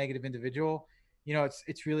themselves as a negative individual. You know,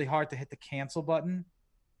 it's really hard to hit the cancel button.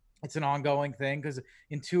 It's an ongoing thing because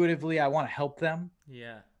intuitively I want to help them,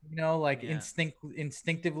 Yeah. you know, like Yeah.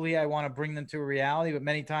 instinctively I want to bring them to a reality, but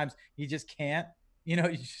many times you just can't. You know,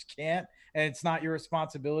 you just can't, and it's not your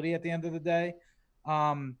responsibility at the end of the day.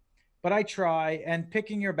 um but I try, and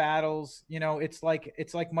picking your battles, you know, it's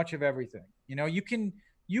like much of everything. You know, you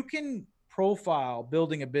can profile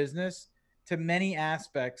building a business to many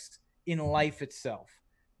aspects in life itself.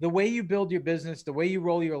 The way you build your business, the way you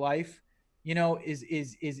roll your life, you know,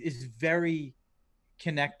 is very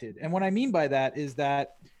connected. And what I mean by that is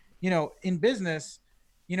that, you know, in business,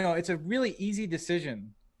 you know, it's a really easy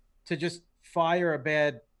decision to just fire a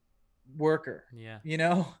bad worker, Yeah. you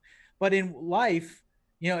know, but in life,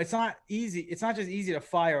 you know, it's not easy. It's not just easy to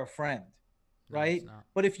fire a friend, No, it's right? not.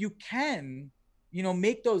 But if you can, you know,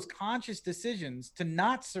 make those conscious decisions to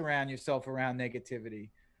not surround yourself around negativity,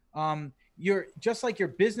 you're just like your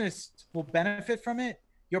business will benefit from it,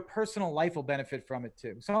 your personal life will benefit from it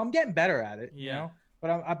too. So I'm getting better at it, you Yeah. know,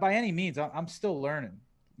 but by any means, I'm still learning,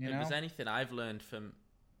 you If there's know? anything I've learned from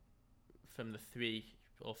the 3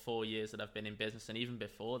 or 4 years that I've been in business, and even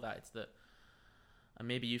before that, it's that, and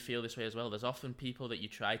maybe you feel this way as well, there's often people that you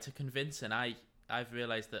try to convince, and I've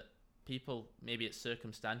realized that people, maybe it's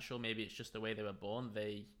circumstantial, maybe it's just the way they were born,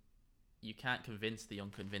 you can't convince the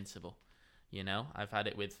unconvincible. You know, I've had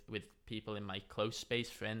it with people in my close space,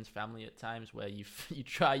 friends, family, at times, where you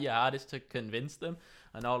try your hardest to convince them,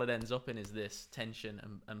 and all it ends up in is this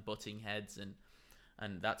tension and butting heads,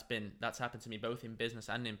 and that's happened to me both in business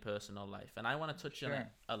and in personal life. And I want to touch on it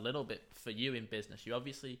Sure. a little bit for you in business.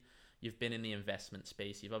 You've been in the investment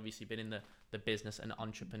space, you've obviously been in the business and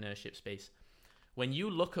entrepreneurship space. When you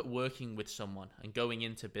look at working with someone and going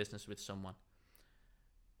into business with someone,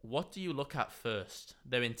 what do you look at first?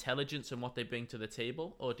 Their intelligence and what they bring to the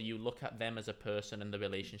table, or do you look at them as a person and the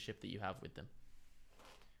relationship that you have with them?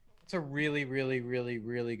 It's a really, really, really,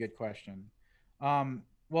 really good question.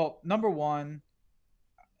 Well, number one,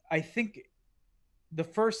 I think the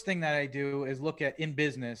first thing that I do is look at in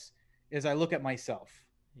business is I look at myself.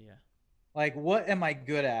 Yeah. Like, what am I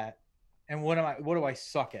good at, and what do I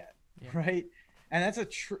suck at, Yeah. right? And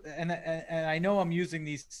that's and I know I'm using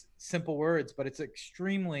these simple words, but it's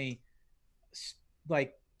extremely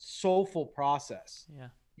like soulful process. Yeah.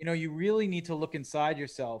 You know, you really need to look inside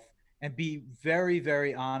yourself and be very,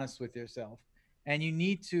 very honest with yourself, and you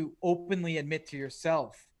need to openly admit to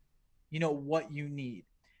yourself, you know, what you need.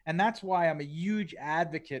 And that's why I'm a huge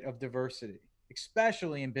advocate of diversity,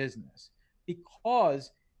 especially in business,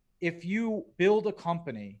 because if you build a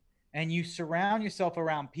company and you surround yourself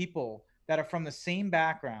around people that are from the same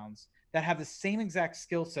backgrounds, that have the same exact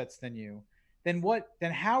skill sets than you, then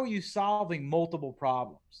how are you solving multiple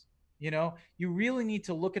problems? You know, you really need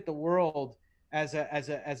to look at the world as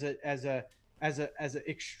a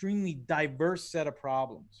extremely diverse set of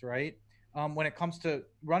problems, right? When it comes to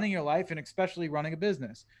running your life and especially running a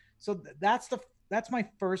business. So that's my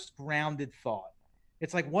first grounded thought.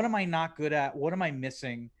 It's like, what am I not good at? What am I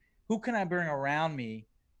missing? Who can I bring around me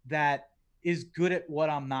that is good at what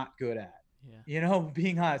I'm not good at? Yeah. You know,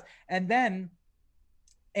 being honest. And then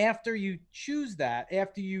after you choose that,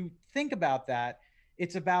 after you think about that,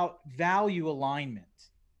 it's about value alignment.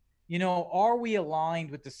 You know, are we aligned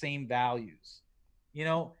with the same values? You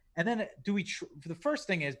know, And then the first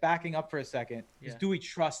thing is, backing up for a second, is, Yeah. do we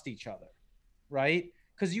trust each other? Right?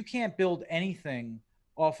 Because you can't build anything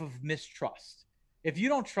off of mistrust. If you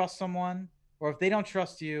don't trust someone, or if they don't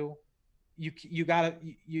trust you, you gotta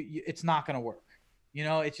it's not gonna work.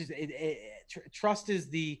 It's just trust is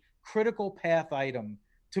the critical path item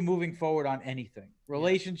to moving forward on anything,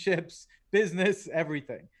 relationships, business,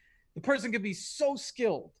 everything. The person could be so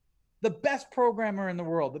skilled, the best programmer in the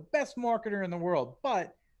world, the best marketer in the world,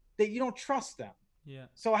 but that you don't trust them. Yeah.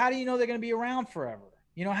 So how do you know they're going to be around forever?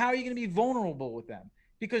 How are you going to be vulnerable with them?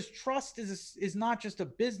 Because trust is not just a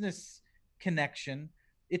business connection.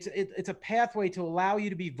 It's a pathway to allow you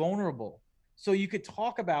to be vulnerable, so you could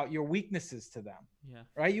talk about your weaknesses to them. Yeah.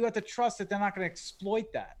 Right? You have to trust that they're not going to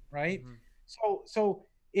exploit that. Right? Mm-hmm. So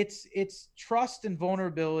it's trust and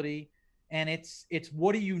vulnerability, and it's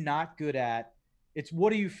what are you not good at? It's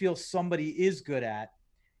what do you feel somebody is good at?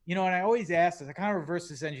 And I always ask this. I kind of reverse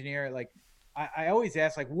this engineer. Like, I always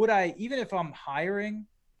ask, like, would I, even if I'm hiring,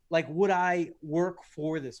 like, would I work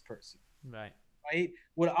for this person? Right. Right?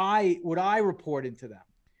 Would I report into them?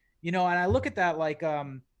 And I look at that like,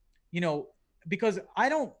 because I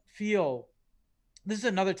don't feel, this is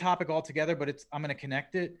another topic altogether, but I'm going to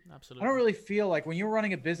connect it. Absolutely. I don't really feel like, when you're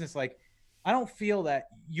running a business, like, I don't feel that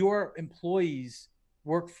your employees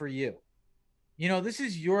work for you. This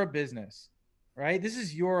is your business, right? This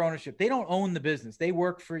is your ownership. They don't own the business. They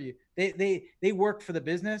work for you. They work for the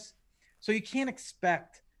business. So you can't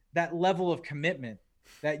expect that level of commitment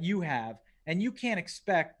that you have, and you can't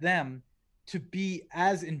expect them to be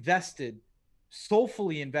as invested,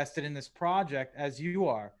 soulfully invested in this project as you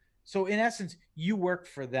are. So in essence, you work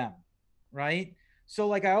for them, right? So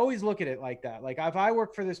like, I always look at it like that. Like, if I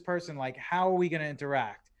work for this person, like, how are we going to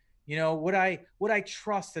interact? Would I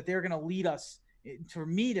trust that they're going to lead us, for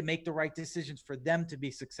me to make the right decisions for them to be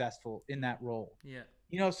successful in that role?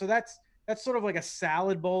 Yeah. So that's sort of like a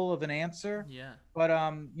salad bowl of an answer. Yeah. But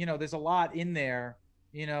there's a lot in there,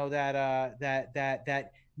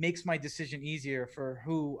 that makes my decision easier for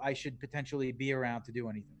who I should potentially be around to do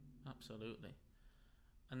anything. Absolutely.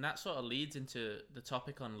 And that sort of leads into the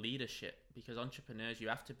topic on leadership, because entrepreneurs, you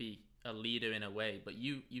have to be a leader in a way. But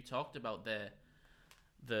you talked about there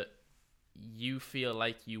that you feel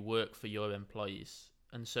like you work for your employees.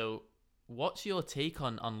 And so what's your take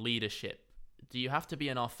on leadership? Do you have to be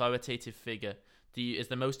an authoritative figure? Is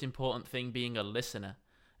the most important thing being a listener?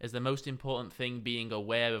 Is the most important thing being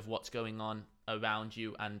aware of what's going on around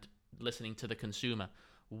you and listening to the consumer?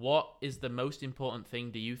 What is the most important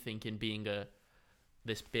thing, do you think, in being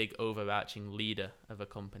this big overarching leader of a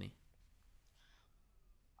company?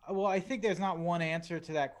 Well, I think there's not one answer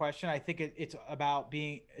to that question. I think it's about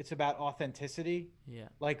authenticity. Yeah.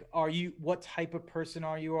 Like, what type of person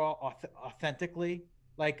are you authentically?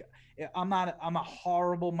 Like, I'm a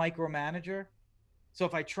horrible micromanager. So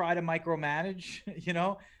if I try to micromanage,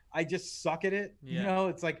 I just suck at it. Yeah.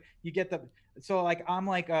 It's like so like, I'm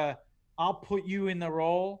like, I'll put you in the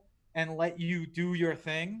role and let you do your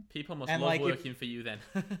thing. People must and love like, working for you then.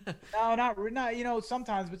 No, not,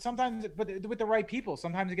 sometimes, but with the right people,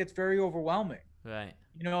 sometimes it gets very overwhelming. Right.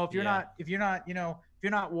 If you're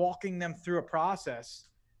not walking them through a process,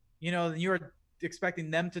 then you're expecting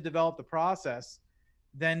them to develop the process,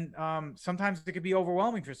 then sometimes it could be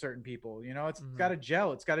overwhelming for certain people. It's got to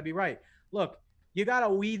gel. It's got to be right. Look, you got to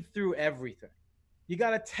weed through everything. You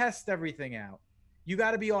got to test everything out. You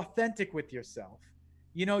got to be authentic with yourself.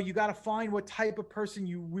 You got to find what type of person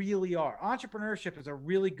you really are. Entrepreneurship is a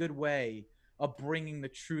really good way of bringing the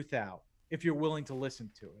truth out if you're willing to listen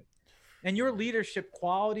to it. And your leadership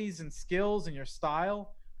qualities and skills and your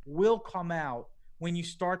style will come out when you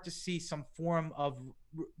start to see some form of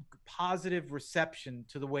positive reception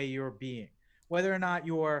to the way you're being. Whether or not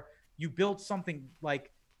you built something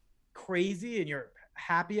like crazy and you're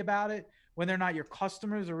happy about it, whether or not your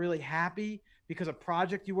customers are really happy because a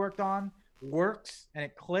project you worked on works and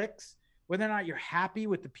it clicks, whether or not you're happy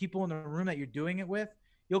with the people in the room that you're doing it with,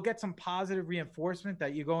 you'll get some positive reinforcement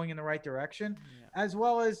that you're going in the right direction, as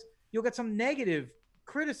well as you'll get some negative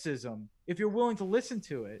criticism if you're willing to listen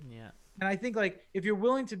to it. Yeah. And I think, like, if you're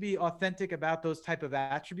willing to be authentic about those type of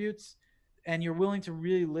attributes and you're willing to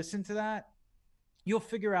really listen to that, you'll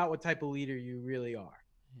figure out what type of leader you really are.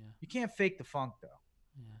 Yeah. You can't fake the funk, though.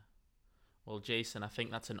 Yeah. Well, Jason, I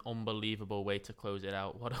think that's an unbelievable way to close it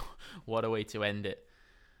out. What a way to end it.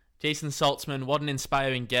 Jason Saltzman, what an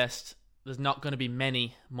inspiring guest. There's not going to be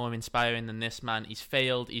many more inspiring than this man. He's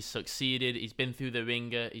failed, he's succeeded, he's been through the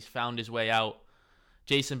ringer, he's found his way out.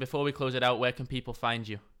 Jason, before we close it out, where can people find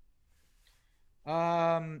you?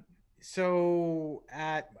 So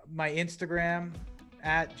at my Instagram,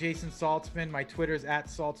 at Jason Saltzman. My Twitter's at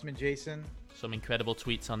SaltzmanJason. Some incredible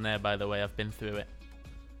tweets on there, by the way. I've been through it.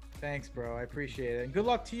 Thanks, bro. I appreciate it. And good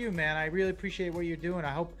luck to you, man. I really appreciate what you're doing.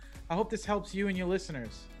 I hope this helps you and your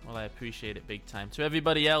listeners. Well, I appreciate it big time. To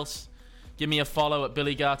everybody else, give me a follow at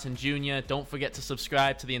Billy Garton Jr. Don't forget to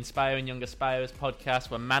subscribe to the Inspiring Young Aspirers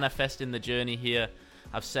podcast. We're manifesting the journey here.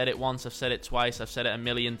 I've said it once, I've said it twice, I've said it a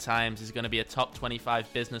million times. It's going to be a top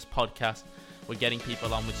 25 business podcast. We're getting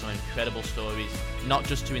people on with some incredible stories, not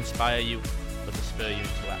just to inspire you, but to spur you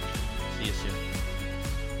into action. See you soon.